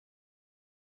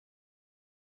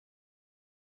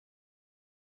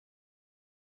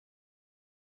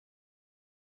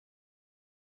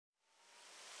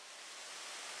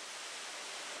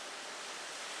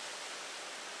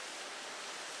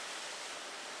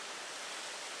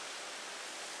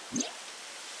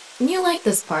You like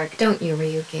this park, don't you,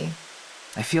 Ryuki?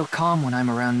 I feel calm when I'm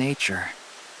around nature.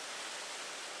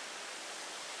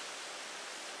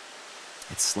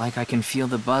 It's like I can feel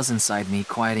the buzz inside me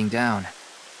quieting down.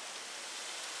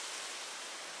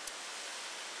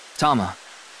 Tama,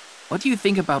 what do you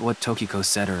think about what Tokiko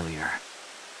said earlier?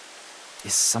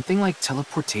 Is something like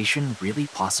teleportation really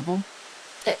possible?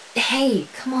 Hey,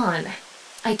 come on.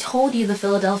 I told you the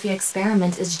Philadelphia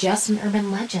experiment is just an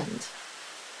urban legend.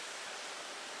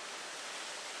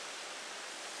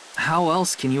 How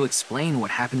else can you explain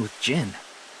what happened with Jin?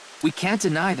 We can't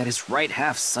deny that his right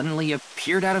half suddenly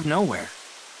appeared out of nowhere.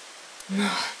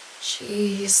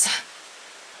 Jeez.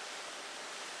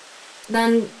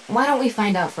 Then, why don't we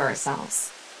find out for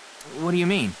ourselves? What do you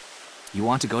mean? You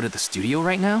want to go to the studio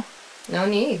right now? No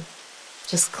need.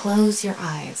 Just close your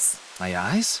eyes. My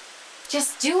eyes?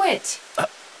 Just do it!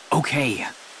 Okay.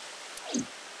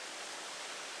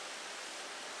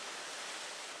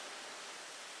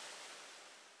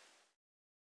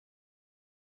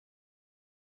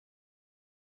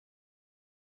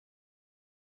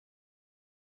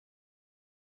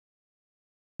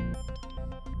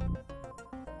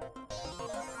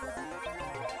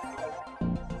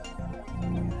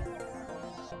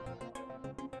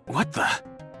 What the?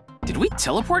 Did we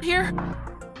teleport here?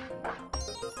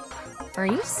 Are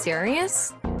you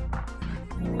serious?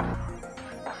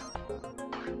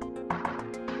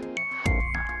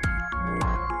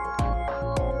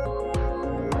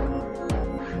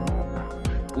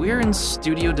 We're in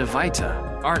Studio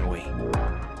Dvaita, aren't we?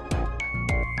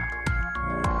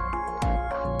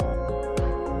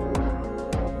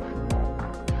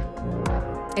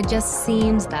 It just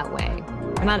seems that way.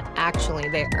 We're not actually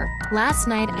there. Last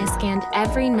night, I scanned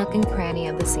every nook and cranny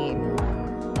of the scene.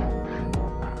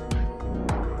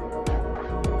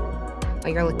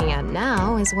 What you're looking at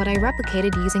now is what I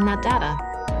replicated using that data.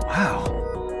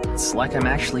 Wow. It's like I'm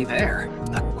actually there.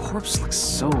 The corpse looks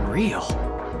so real.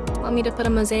 Want me to put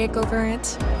a mosaic over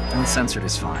it? Uncensored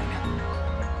is fine.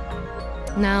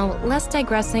 Now, less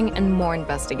digressing and more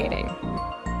investigating.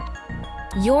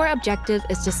 Your objective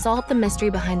is to solve the mystery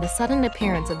behind the sudden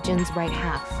appearance of Jin's right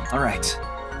half. All right,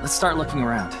 let's start looking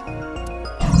around.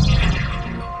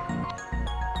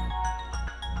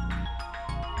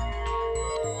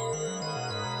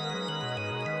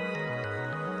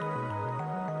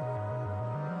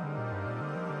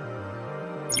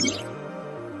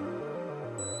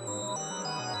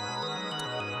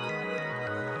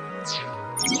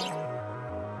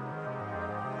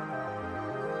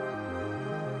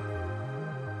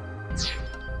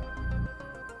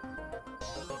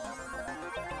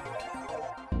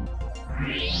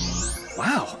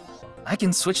 Wow, I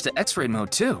can switch to X-ray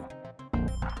mode too.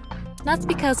 That's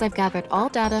because I've gathered all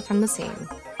data from the scene.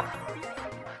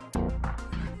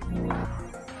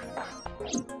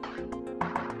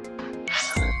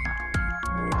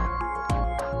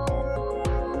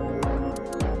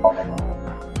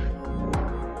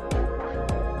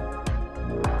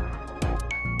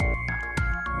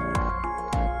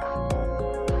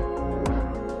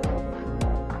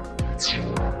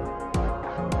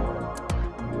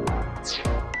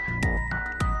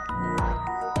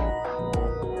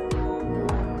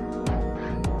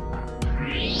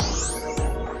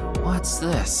 What's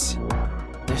this?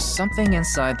 There's something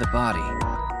inside the body.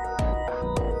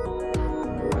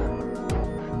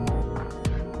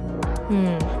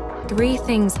 Three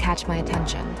things catch my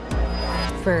attention.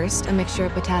 First, a mixture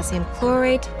of potassium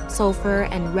chlorate, sulfur,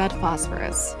 and red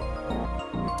phosphorus.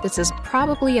 This is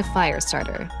probably a fire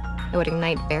starter. It would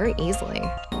ignite very easily.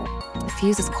 The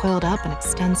fuse is coiled up and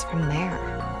extends from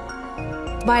there.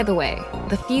 By the way,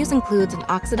 the fuse includes an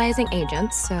oxidizing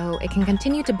agent, so it can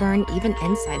continue to burn even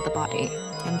inside the body.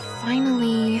 And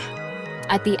finally,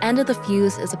 at the end of the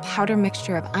fuse is a powder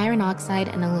mixture of iron oxide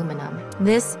and aluminum.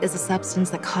 This is a substance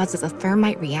that causes a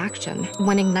thermite reaction.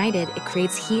 When ignited, it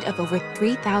creates heat of over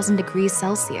 3,000 degrees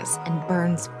Celsius and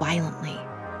burns violently.